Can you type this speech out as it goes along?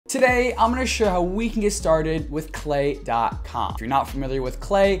Today, I'm gonna show how we can get started with clay.com. If you're not familiar with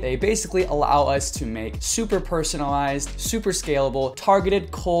Clay, they basically allow us to make super personalized, super scalable,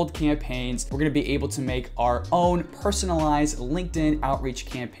 targeted cold campaigns. We're gonna be able to make our own personalized LinkedIn outreach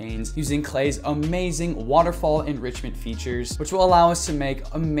campaigns using Clay's amazing waterfall enrichment features, which will allow us to make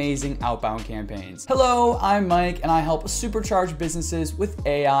amazing outbound campaigns. Hello, I'm Mike, and I help supercharge businesses with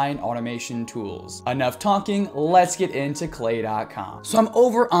AI and automation tools. Enough talking, let's get into clay.com. So I'm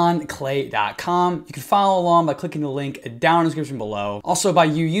over on clay.com. You can follow along by clicking the link down in the description below. Also, by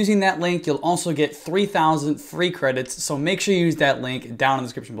you using that link, you'll also get 3,000 free credits, so make sure you use that link down in the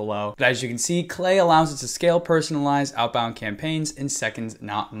description below. But as you can see, Clay allows us to scale personalized outbound campaigns in seconds,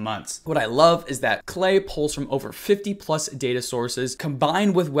 not months. What I love is that Clay pulls from over 50 plus data sources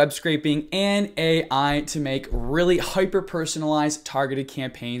combined with web scraping and AI to make really hyper personalized targeted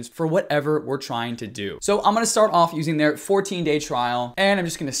campaigns for whatever we're trying to do. So I'm gonna start off using their 14-day trial, and I'm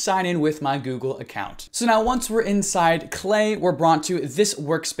just gonna sign in with my Google account. So now once we're inside Clay, we're brought to this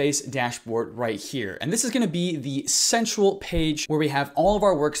workspace dashboard right here. And this is gonna be the central page where we have all of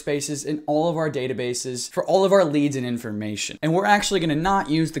our workspaces and all of our databases for all of our leads and information. And we're actually gonna not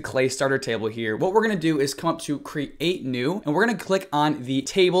use the Clay starter table here. What we're gonna do is come up to create new, and we're gonna click on the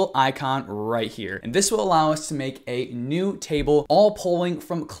table icon right here. And this will allow us to make a new table, all pulling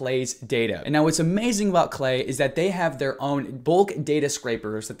from Clay's data. And now what's amazing about Clay is that they have their own bulk data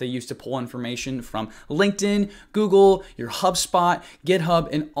scrapers that they use to pull information from LinkedIn, Google, your HubSpot, GitHub,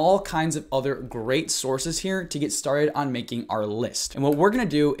 and all kinds of other great sources here to get started on making our list. And what we're gonna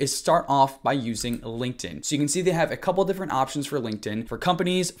do is start off by using LinkedIn. So you can see they have a couple different options for LinkedIn, for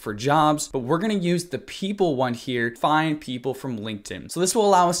companies, for jobs, but we're gonna use the people one here, find people from LinkedIn. So this will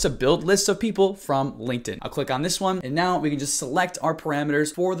allow us to build lists of people from LinkedIn. I'll click on this one, and now we can just select our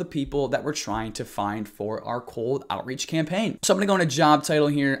parameters for the people that we're trying to find for our cold outreach campaign. So I'm gonna go into job title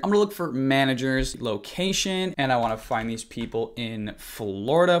here. I'm gonna look for managers, location, and I wanna find these people in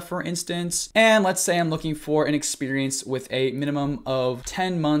Florida, for instance. And let's say I'm looking for an experience with a minimum of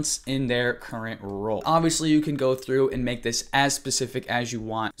 10 months in their current role. Obviously, you can go through and make this as specific as you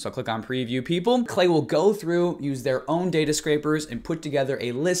want. So I'll click on preview people. Clay will go through, use their own data scrapers, and put together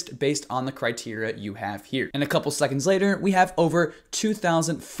a list based on the criteria you have here. And a couple seconds later, we have over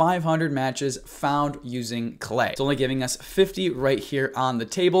 2,500 matches found using Clay. It's only giving us 50 right here on the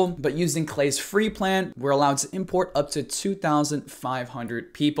table, but using Clay's free plan, we're allowed to import up to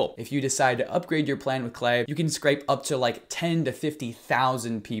 2,500 people. If you decide to upgrade your plan with Clay, you can scrape up to like 10 to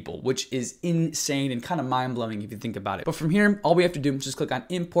 50,000 people, which is insane and kind of mind-blowing if you think about it. But from here, all we have to do is just click on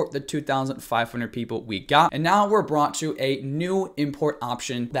import the 2,500 people we got. And now we're brought to a new import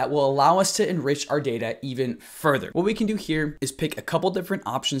option that will allow us to enrich our data even further. What we can do here is pick a couple different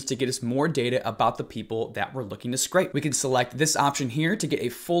options to get us more data about the people that we're looking to scrape. We can select this option here to get a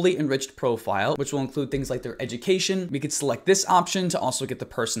fully enriched profile, which will include things like their education. We could select this option to also get the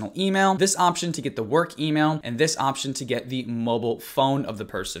personal email, this option to get the work email, and this option to get the mobile phone of the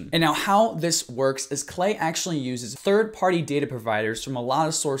person. And now how this works is Clay actually uses third-party data providers from a lot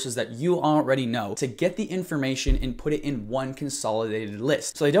of sources that you already know to get the information and put it in one consolidated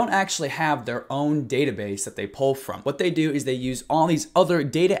list. So they don't actually have their own database that they pull from. What they do is they use all these other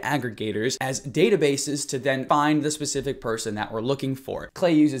data aggregators as databases to then find the specific person that we're looking for.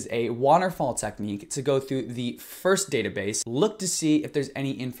 Clay uses a waterfall technique to go through the first database, look to see if there's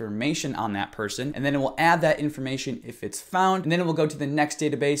any information on that person, and then it will add that information if it's found, and then it will go to the next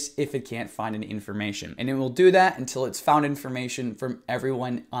database if it can't find any information. And it will do that until it's found information from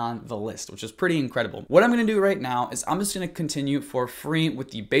everyone on the list, which is pretty incredible. What I'm gonna do right now is I'm just gonna continue for free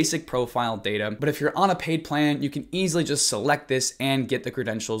with the basic profile data, but if you're on a paid plan, you can easily just select this and get the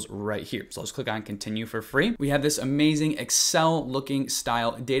credentials right here. So let's click on continue for free. We have this amazing Excel looking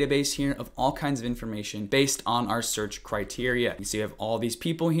style database here of all kinds of information based on our search criteria. You see we have all these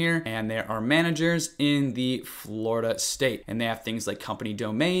people here, and there are managers in the Florida state, and they have things like company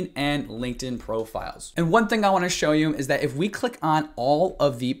domain and LinkedIn profiles. And one thing I want to show you is that if we click on all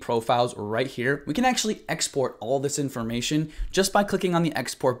of the profiles right here, we can actually export all this information just by clicking on the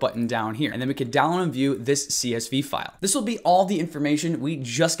export button down here, and then we can download and view this CSV file. This will be all the information we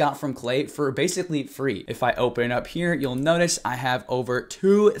just got from Clay for basically free. If I open it up here, you'll notice I have over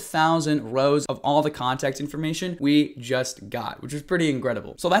 2,000 rows of all the contact information we just got, which is pretty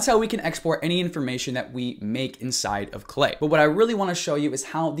incredible. So that's how we can export any information that we make inside of Clay. But what I really want to show you is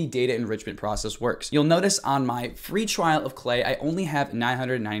how the data enrichment process works. You'll notice on my free trial of Clay, I only have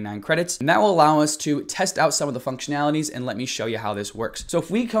 999 credits, and that will allow us to test out some of the functionalities, and let me show you how this works. So if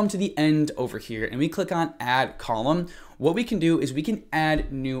we come to the end over here and we click on add column, what we can do is we can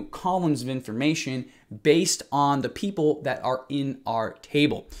add new columns of information based on the people that are in our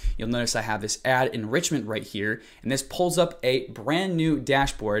table. You'll notice I have this add enrichment right here, and this pulls up a brand new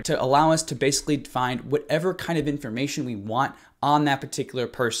dashboard to allow us to basically find whatever kind of information we want on that particular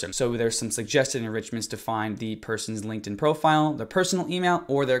person. So there's some suggested enrichments to find the person's LinkedIn profile, their personal email,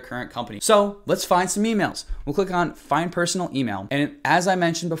 or their current company. So let's find some emails. We'll click on find personal email. And as I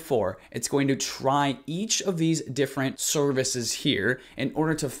mentioned before, it's going to try each of these different services here in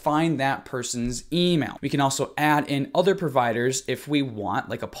order to find that person's email. We can also add in other providers if we want,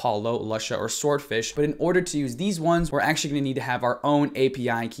 like Apollo, Lusha, or Swordfish. But in order to use these ones, we're actually gonna need to have our own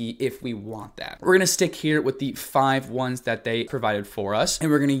API key if we want that. We're gonna stick here with the 5 ones that they provided for us. And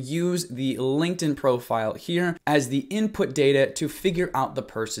we're gonna use the LinkedIn profile here as the input data to figure out the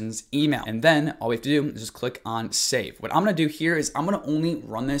person's email. And then all we have to do is just click on save. What I'm gonna do here is I'm gonna only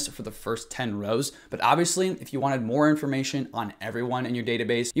run this for the first 10 rows, but obviously if you wanted more information on everyone in your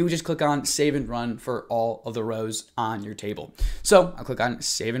database, you would just click on save and run for all of the rows on your table. So I'll click on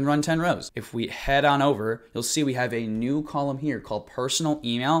save and run 10 rows. If we head on over, you'll see we have a new column here called personal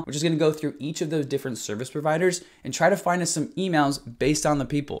email, which is gonna go through each of those different service providers and try to find us some emails based on the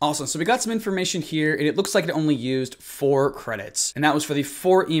people. Awesome, so we got some information here and it looks like it only used 4 credits. And that was for the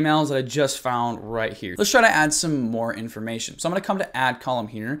 4 emails that I just found right here. Let's try to add some more information. So I'm gonna come to add column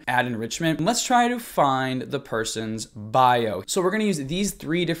here, add enrichment, and let's try to find the person's bio. So we're gonna use these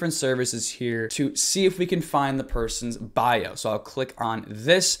 3 different services here to see if we can find the person's bio. So I'll click on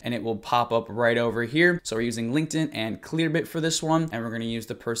this and it will pop up right over here. So we're using LinkedIn and Clearbit for this one. And we're gonna use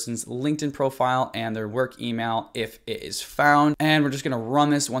the person's LinkedIn profile and their work email if it is found. And we're just gonna run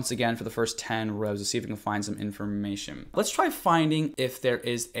this once again for the first 10 rows to see if we can find some information. Let's try finding if there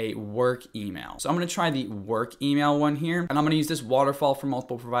is a work email. So I'm gonna try the work email one here. And I'm gonna use this waterfall for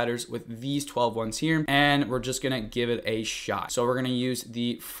multiple providers with these 12 ones here. And we're just gonna give it a shot. So we're gonna use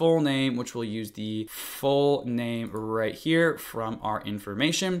the full name, which we'll use the full name right here from our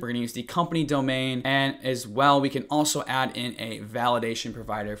information. We're gonna use the company domain, and as well, we can also add in a validation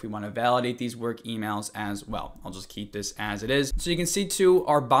provider if we wanna validate these work emails as well. I'll just keep this as it is. So you can see too,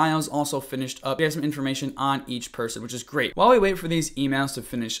 our bios also finished up. We have some information on each person, which is great. While we wait for these emails to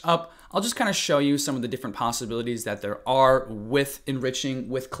finish up, I'll just kind of show you some of the different possibilities that there are with enriching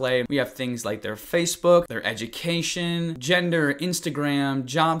with Clay. We have things like their Facebook, their education, gender, Instagram,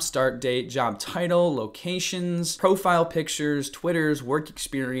 job start date, job title, locations, profile pictures, Twitter's, work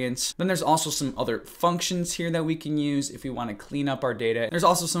experience. Then there's also some other functions here that we can use if we want to clean up our data. There's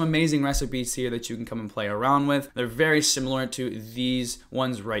also some amazing recipes here that you can come and play around with. They're very similar to these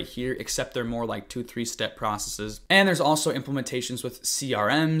ones right here, except they're more like 2-3 step processes. And there's also implementations with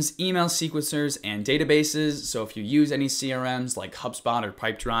CRMs, email sequencers, and databases. So if you use any CRMs like HubSpot or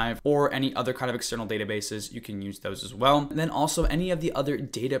Pipedrive or any other kind of external databases, you can use those as well. And then also any of the other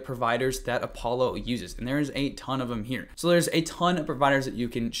data providers that Apollo uses. And there's a ton of them here. So there's a ton of providers that you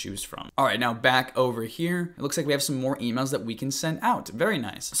can choose from. All right, now back over here, it looks like we have some more emails that we can send out. Very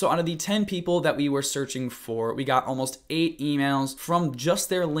nice. So out of the 10 people that we were searching for, we got almost 8 emails from just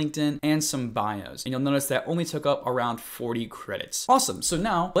their LinkedIn and some bios. And you'll notice that only took up around 40 credits. Awesome. So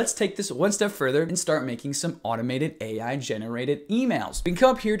now let's take this one step further and start making some automated AI generated emails. We can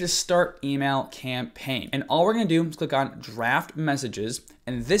come up here to start email campaign. And all we're gonna do is click on draft messages.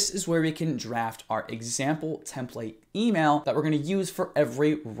 And this is where we can draft our example template email that we're gonna use for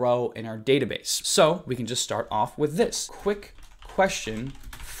every row in our database. So we can just start off with this quick question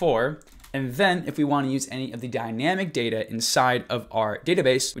for. And then if we want to use any of the dynamic data inside of our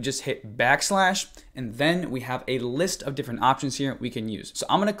database, we just hit backslash, and then we have a list of different options here we can use. So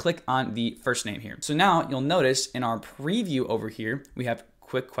I'm going to click on the first name here. So now you'll notice in our preview over here, we have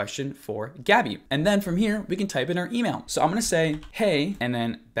quick question for Gabby. And then from here, we can type in our email. So I'm going to say, hey, and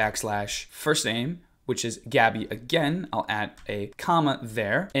then backslash first name, which is Gabby again. I'll add a comma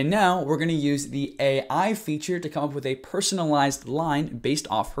there. And now we're gonna use the AI feature to come up with a personalized line based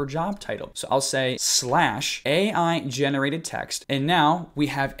off her job title. So I'll say / AI generated text. And now we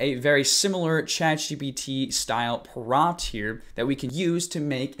have a very similar ChatGPT style prompt here that we can use to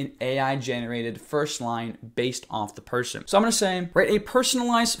make an AI generated first line based off the person. So I'm gonna say, write a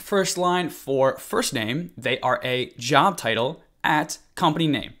personalized first line for first name. They are a job title at company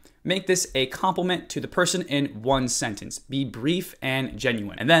name. Make this a compliment to the person in one sentence. Be brief and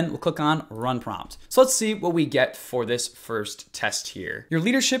genuine. And then we'll click on Run Prompt. So let's see what we get for this first test here. Your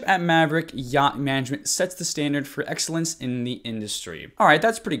leadership at Maverick Yacht Management sets the standard for excellence in the industry. All right,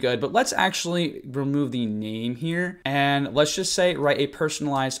 that's pretty good, but let's actually remove the name here. And let's just say, write a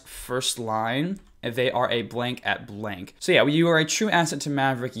personalized first line and they are a blank at blank. So yeah, you are a true asset to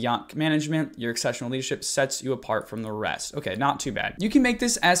Maverick Yacht Management. Your exceptional leadership sets you apart from the rest. Okay, not too bad. You can make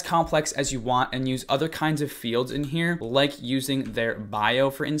this as complex as you want and use other kinds of fields in here, like using their bio,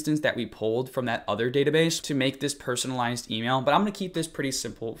 for instance, that we pulled from that other database to make this personalized email, but I'm gonna keep this pretty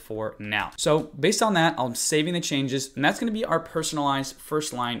simple for now. So based on that, I'm saving the changes, and that's gonna be our personalized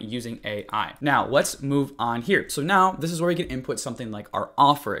first line using AI. Now let's move on here. So now this is where we can input something like our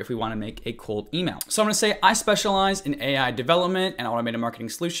offer if we wanna make a cold email. So I'm gonna say, I specialize in AI development and automated marketing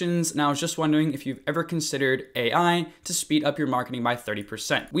solutions. And I was just wondering if you've ever considered AI to speed up your marketing by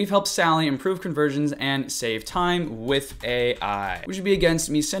 30%. We've helped Sally improve conversions and save time with AI. Would you be against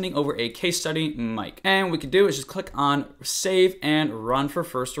me sending over a case study, Mike? And what we could do is just click on save and run for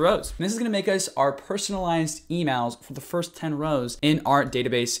first rows. And this is gonna make us our personalized emails for the first 10 rows in our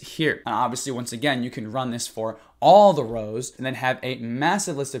database here. And obviously, once again, you can run this for all the rows and then have a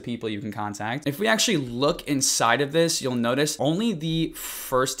massive list of people you can contact. If we actually look inside of this, you'll notice only the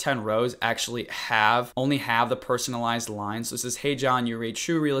first 10 rows actually only have the personalized lines. So this is, hey John, you're a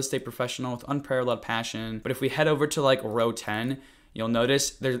true real estate professional with unparalleled passion. But if we head over to like row 10, you'll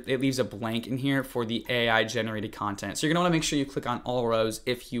notice it leaves a blank in here for the AI generated content. So you're gonna wanna make sure you click on all rows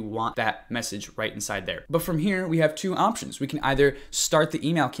if you want that message right inside there. But from here, we have two options. We can either start the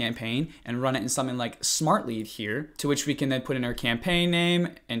email campaign and run it in something like Smart Lead here, to which we can then put in our campaign name,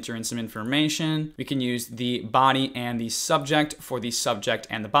 enter in some information. We can use the body and the subject for the subject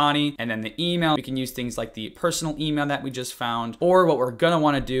and the body. And then the email, we can use things like the personal email that we just found. Or what we're gonna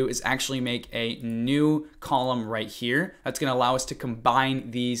wanna do is actually make a new column right here. That's gonna allow us to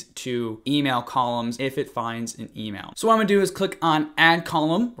combine these two email columns if it finds an email. So what I'm gonna do is click on add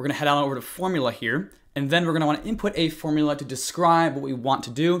column. We're gonna head on over to formula here. And then we're gonna wanna input a formula to describe what we want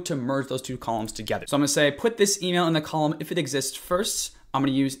to do to merge those two columns together. So I'm gonna say, put this email in the column if it exists first. I'm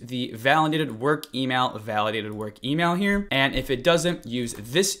gonna use the validated work email here. And if it doesn't, use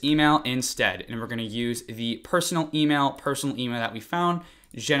this email instead. And we're gonna use the personal email that we found,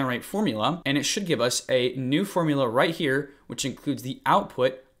 generate formula, and it should give us a new formula right here, which includes the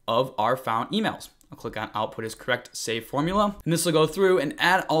output of our found emails. I'll click on output is correct, save formula, and this will go through and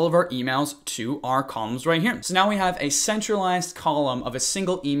add all of our emails to our columns right here. So now we have a centralized column of a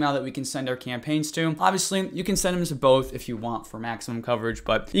single email that we can send our campaigns to. Obviously, you can send them to both if you want for maximum coverage,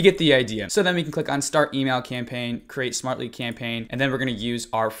 but you get the idea. So then we can click on start email campaign, create smart lead campaign, and then we're gonna use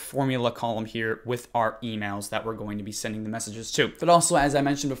our formula column here with our emails that we're going to be sending the messages to. But also, as I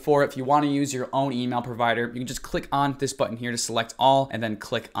mentioned before, if you wanna use your own email provider, you can just click on this button here to select all, and then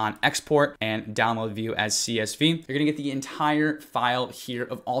click on export and download view as CSV. You're gonna get the entire file here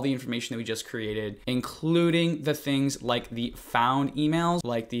of all the information that we just created, including the things like the found emails,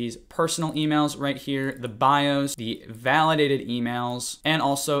 like these personal emails right here, the bios, the validated emails, and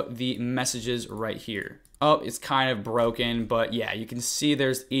also the messages right here. Oh, it's kind of broken, but yeah, you can see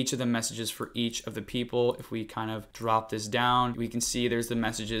there's each of the messages for each of the people. If we kind of drop this down, we can see there's the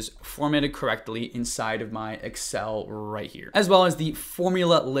messages formatted correctly inside of my Excel right here, as well as the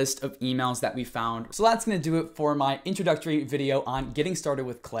formula list of emails that we found. So that's gonna do it for my introductory video on getting started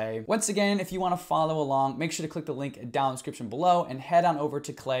with Clay. Once again, if you wanna follow along, make sure to click the link down in the description below and head on over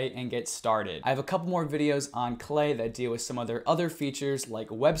to Clay and get started. I have a couple more videos on Clay that deal with some other features like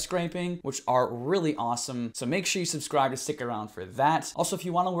web scraping, which are really awesome. So make sure you subscribe to stick around for that. Also, if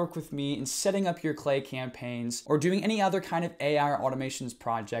you want to work with me in setting up your Clay campaigns or doing any other kind of AI or automations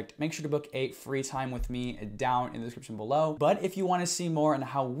project, make sure to book a free time with me down in the description below. But if you want to see more on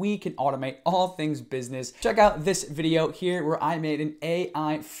how we can automate all things business, check out this video here where I made an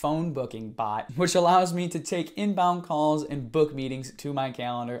AI phone booking bot, which allows me to take inbound calls and book meetings to my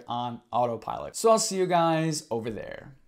calendar on autopilot. So I'll see you guys over there.